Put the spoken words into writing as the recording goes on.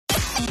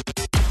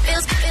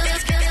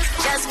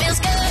just feels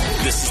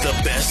good. This is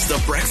the best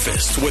of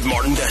breakfast with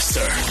Martin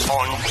Bester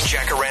on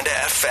Jacaranda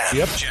FM.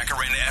 Yep.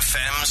 Jacaranda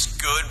FM's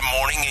Good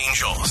Morning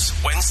Angels.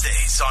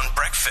 Wednesdays on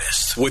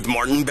Breakfast with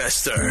Martin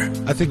Bester.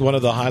 I think one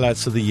of the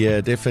highlights of the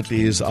year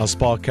definitely is our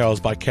Spark Carols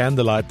by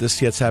Candlelight. This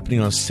year it's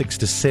happening on 6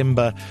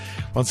 December.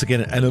 Once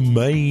again, an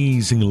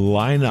amazing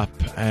lineup,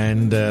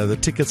 and the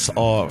tickets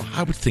are,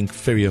 I would think,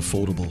 very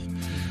affordable.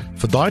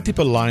 For daai tipe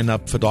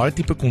line-up, for daai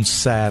tipe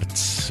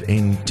concert,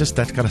 and just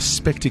that kind of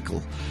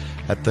spectacle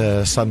at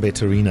the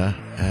Sunbet Arena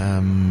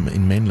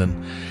in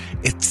Mainland,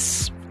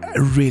 it's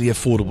really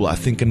affordable, I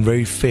think, and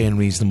very fair and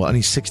reasonable.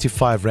 Only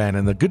 65 Rand.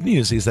 And the good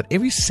news is that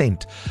every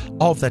cent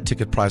of that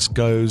ticket price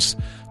goes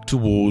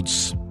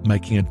towards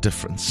making a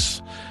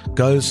difference,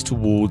 goes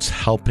towards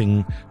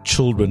helping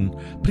children,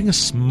 putting a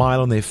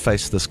smile on their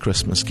face this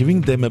Christmas,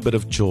 giving them a bit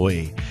of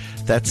joy,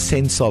 that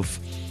sense of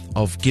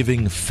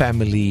giving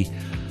family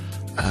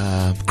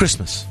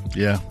Christmas.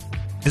 Yeah.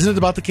 Isn't it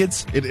about the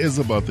kids? It is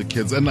about the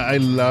kids, and I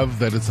love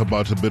that it's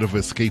about a bit of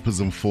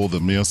escapism for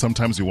them. You know,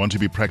 sometimes we want to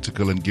be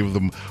practical and give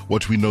them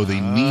what we know they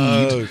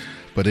need,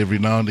 but every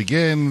now and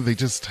again they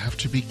just have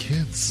to be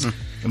kids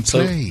and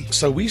play.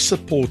 So we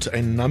support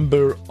a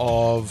number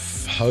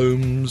of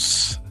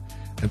homes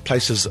and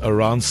places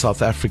around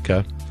South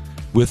Africa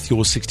with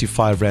your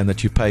 65 Rand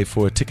that you pay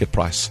for a ticket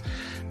price.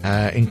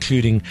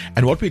 Including,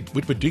 and what we're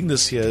doing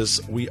this year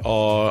is we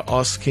are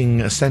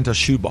asking a Santa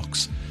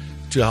shoebox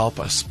to help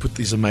us put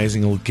these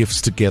amazing little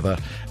gifts together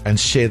and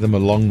share them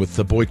along with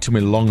the Boy To Me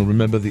Long.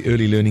 Remember the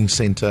Early Learning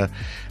Center,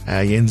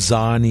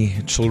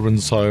 Yenzani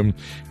Children's Home,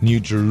 New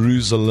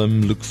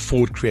Jerusalem, Look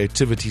Forward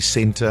Creativity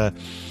Center,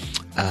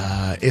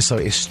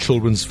 SOS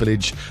Children's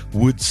Village,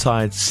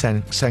 Woodside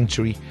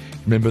Sanctuary.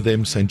 Remember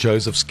them, St.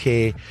 Joseph's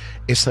Care,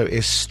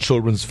 SOS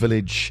Children's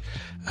Village,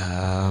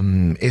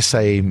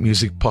 SA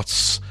Music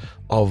Pots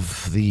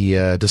of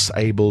the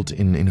Disabled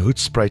in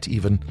Hoedspruit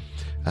even,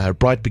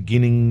 Bright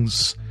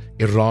Beginnings,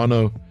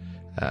 Irano,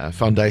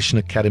 Foundation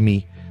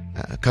Academy,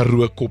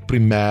 Karoo Kop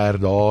Primêr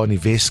daar in die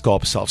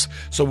Weskaap selfs.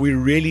 So we're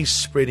really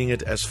spreading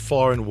it as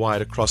far and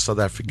wide across South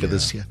Africa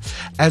this year.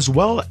 As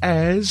well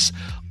as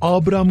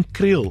Abraham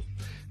Kriel.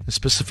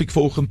 Spesifiek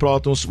vanoggend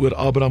praat ons oor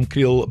Abraham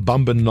Kriel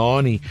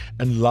Bambanani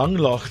in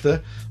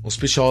Langlaagte. Ons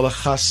spesiale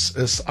gas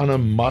is Anna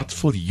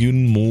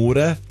Martviljoen.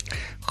 Môre.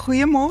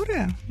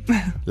 Goeiemôre.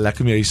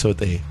 Lekker om jou hier so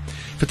te hê.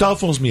 Vertel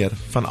vir ons meer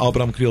van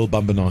Abraham Kriel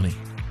Bambanani.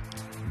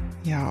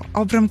 Ja,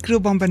 Abraham Kriel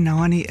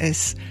Bambanani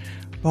is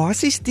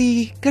basies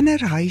die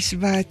kinderhuis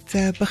wat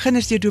begin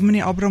is deur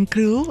Dominee Abraham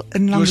Kriel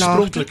in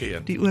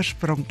Langlaagte. Die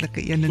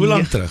oorspronklike een. Hoe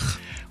lank terug?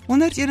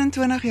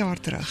 121 jaar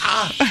terug.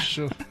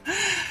 So.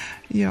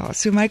 Ja,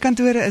 so my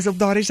kantore is op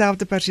daardie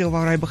selfde perseel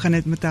waar hy begin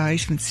het met 'n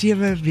huis met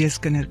 7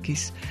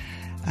 weeskindertjies.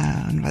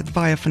 En wat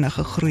baie vinnig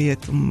gegroei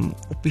het om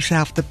op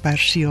dieselfde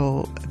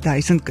perseel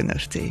 1000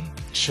 kinders te hê.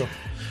 Sure.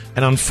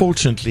 And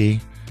unfortunately,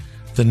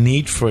 the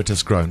need for it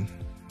has grown.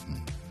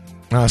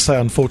 I say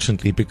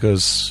unfortunately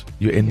because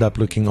you end up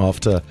looking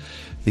after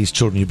these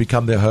children. You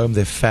become their home,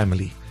 their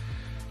family.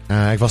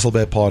 Ek was al by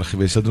 'n paar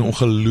gewees. Hulle doen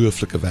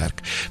ongelooflike werk.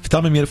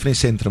 Vertel my meer van die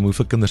sentrum.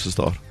 Hoeveel kinders is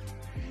daar?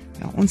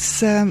 Ja,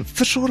 ons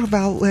versorg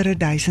wel oor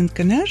 1000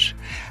 kinders,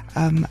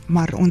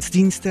 maar ons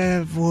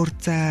dienste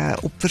word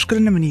op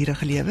verskillende maniere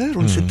gelewer.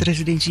 Ons het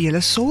residensiële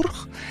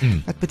sorg,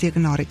 wat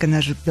beteken dat die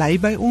kinders bly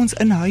by ons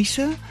in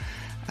huise,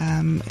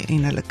 en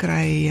hulle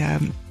kry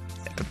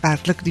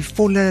werklik die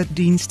volle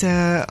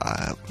dienste.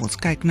 Ons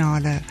kyk na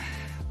hulle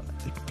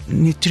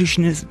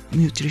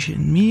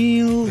nutrition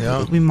meal.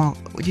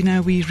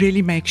 Yeah. We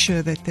really make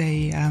sure that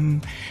they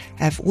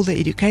have all the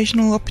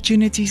educational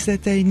opportunities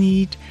that they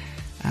need.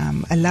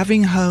 A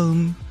loving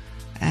home,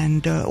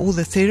 and all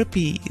the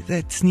therapy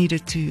that's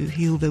needed to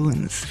heal the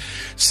wounds.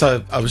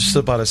 So I was just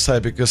about to say,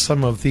 because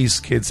some of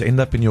these kids end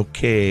up in your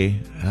care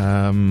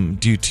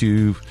due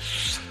to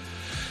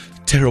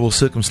terrible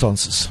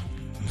circumstances.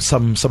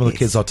 Some of the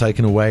kids are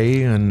taken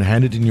away and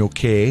handed in your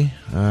care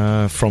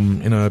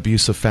from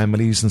abusive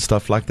families and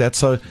stuff like that.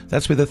 So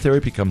that's where the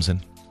therapy comes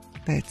in.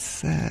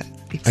 That's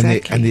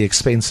exactly. And the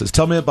expenses.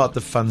 Tell me about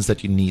the funds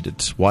that you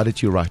needed. Why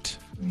did you write?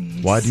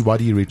 Yes. Why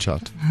do you reach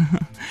out?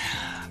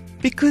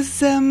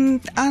 Because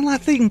I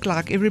think,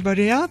 like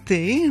everybody out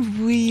there,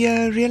 we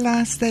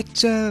realize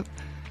that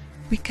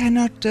we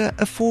cannot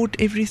afford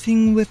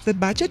everything with the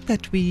budget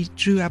that we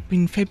drew up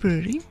in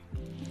February.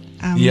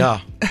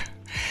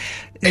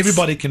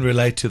 Everybody can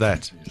relate to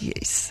that.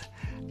 Yes.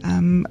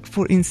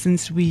 For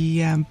instance, we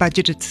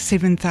budgeted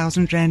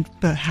 7,000 Rand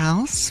per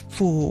house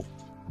for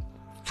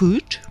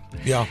food.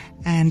 Yeah.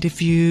 And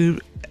if you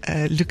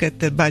look at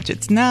the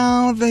budgets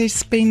now, they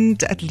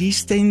spend at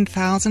least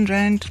 10,000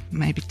 Rand,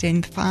 maybe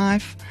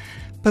 10,500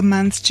 per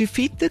month to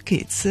feed the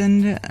kids,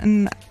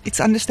 and it's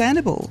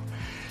understandable.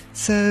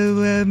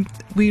 So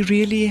we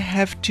really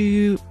have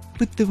to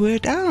put the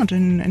word out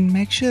and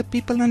make sure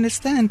people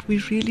understand we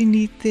really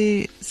need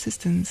their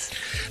assistance.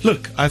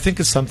 Look, I think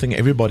it's something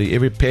every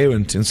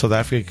parent in South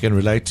Africa can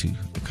relate to.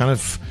 Kind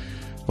of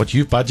what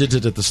you've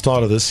budgeted at the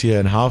start of this year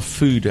and how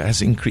food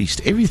has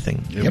increased.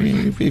 Everything.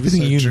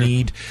 Everything So you true.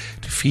 need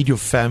to feed your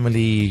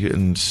family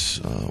and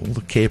all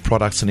the care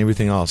products and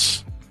everything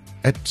else.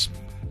 It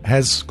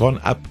has gone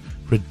up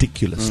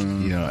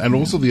ridiculously. Yeah, and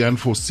also the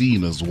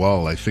unforeseen as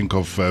well. I think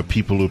of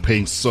people who are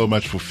paying so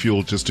much for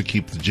fuel just to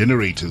keep the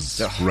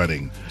generators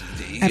running.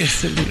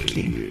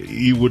 Absolutely.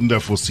 You wouldn't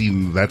have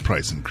foreseen that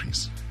price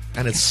increase.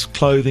 And it's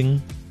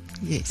clothing.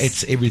 Yes.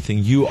 It's everything.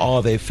 You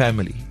are their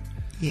family.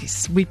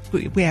 Yes, we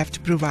have to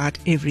provide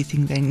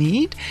everything they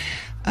need.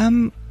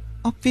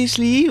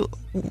 Obviously,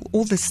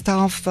 all the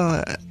staff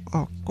are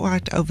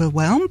quite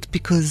overwhelmed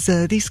because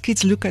these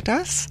kids look at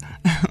us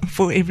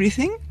for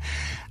everything.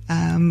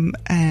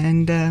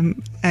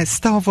 As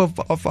staff of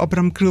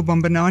Abraham Kriel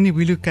Bambanani,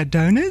 we look at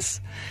donors,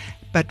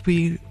 but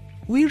we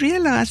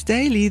realize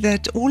daily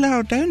that all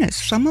our donors,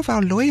 some of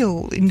our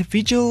loyal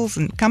individuals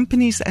and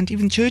companies and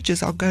even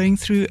churches are going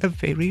through a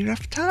very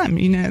rough time.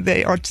 You know,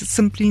 they are just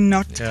simply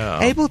not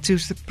able to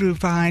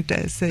provide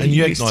as they And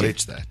you used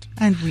acknowledge to. that.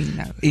 And we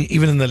know.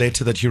 Even in the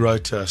letter that you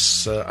wrote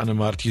us,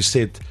 Annemart, you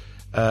said,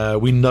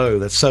 we know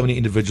that so many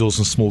individuals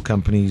and small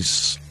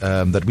companies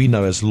that we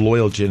know as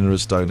loyal,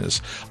 generous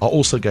donors are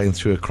also going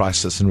through a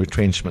crisis and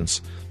retrenchments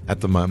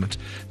at the moment.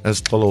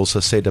 As Paul also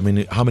said, I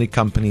mean, how many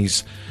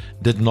companies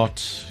did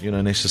not,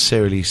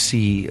 necessarily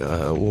see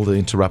all the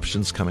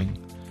interruptions coming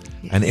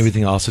and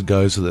everything else that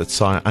goes with it.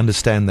 So I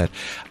understand that.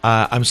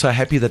 I'm so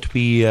happy that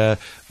we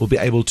will be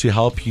able to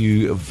help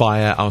you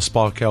via our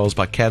Spark Carols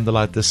by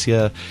Candlelight this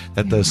year,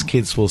 that those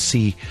kids will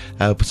see,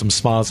 put some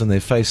smiles on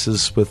their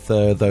faces with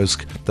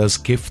those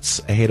gifts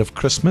ahead of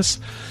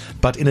Christmas.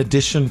 But in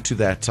addition to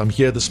that, I'm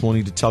here this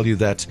morning to tell you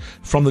that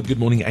from the Good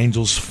Morning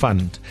Angels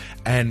Fund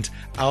and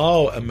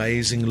our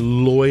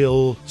amazing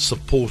loyal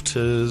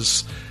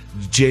supporters,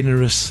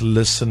 generous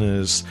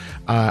listeners,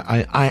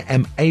 I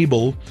am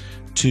able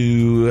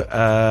to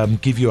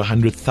give you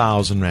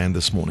 100,000 Rand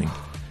this morning.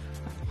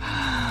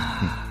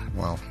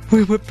 Wow.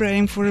 We were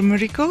praying for a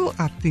miracle.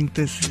 I think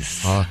this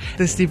is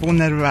die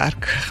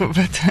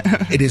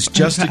wonderwerk. It is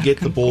just to get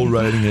the ball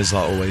rolling, as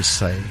I always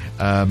say.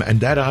 And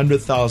that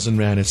 100,000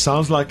 Rand, it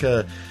sounds like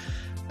a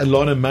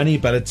lot of money,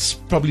 but it's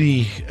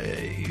probably,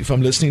 if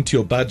I'm listening to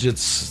your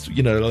budgets,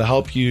 it'll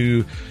help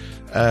you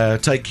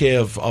take care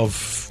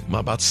of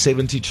about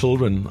 70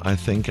 children, I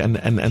think. And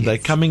they're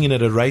coming in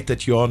at a rate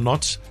that you are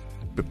not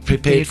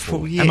prepared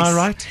for. Yes. Am I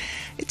right?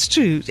 It's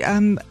true.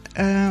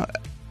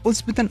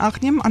 Ons moet in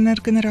ag neem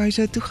ander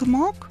kinderhuise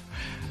toegemaak.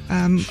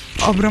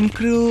 Abraham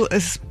Kriel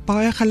is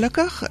baie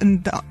gelukkig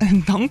en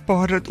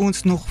dankbaar dat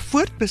ons nog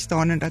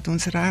voortbestaan en dat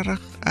ons regtig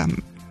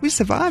we're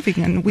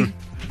surviving and we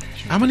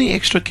How many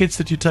extra kids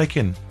did you take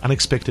in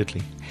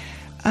unexpectedly?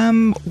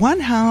 one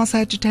house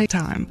had to take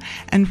time,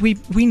 and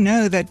we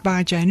know that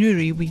by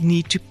January we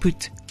need to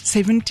put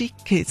 70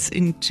 kids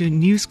into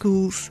new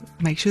schools,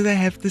 make sure they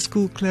have the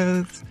school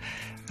clothes.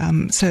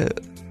 So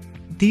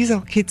these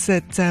are kids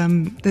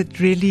that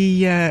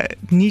really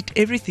need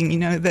everything,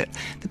 the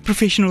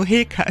professional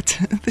haircut,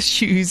 the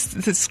shoes,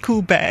 the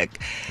school bag.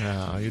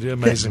 Yeah, you do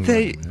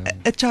amazing.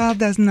 A child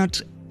does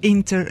not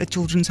enter a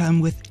children's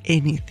home with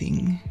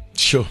anything.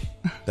 Sure,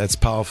 that's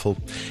powerful.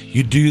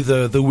 You do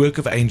the work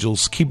of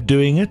angels. Keep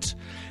doing it.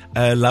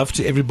 Love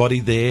to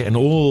everybody there and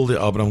all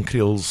the Abraham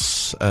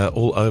Kriels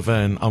all over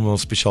en almal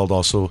spesiaal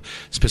daarso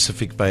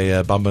spesifiek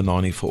by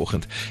Bambanani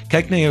vanoggend.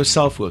 Kyk na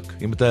jouself ook.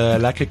 Jy moet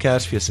 'n lekker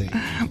Kersfees hê.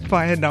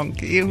 Baie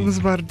dankie. Ons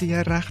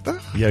waardeer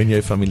regtig. Jou en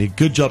jou familie.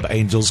 Good job,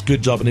 angels.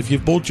 Good job. And if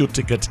you've bought your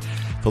ticket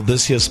for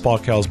this year's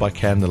Spark Carols by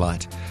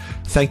Candlelight,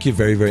 thank you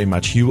very, very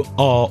much. You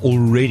are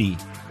already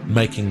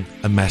making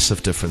a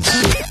massive difference.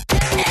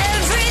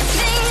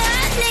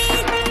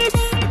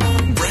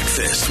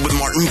 Breakfast with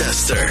Martin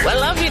Bester. I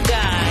love you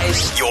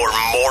guys. Your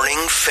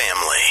morning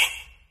family.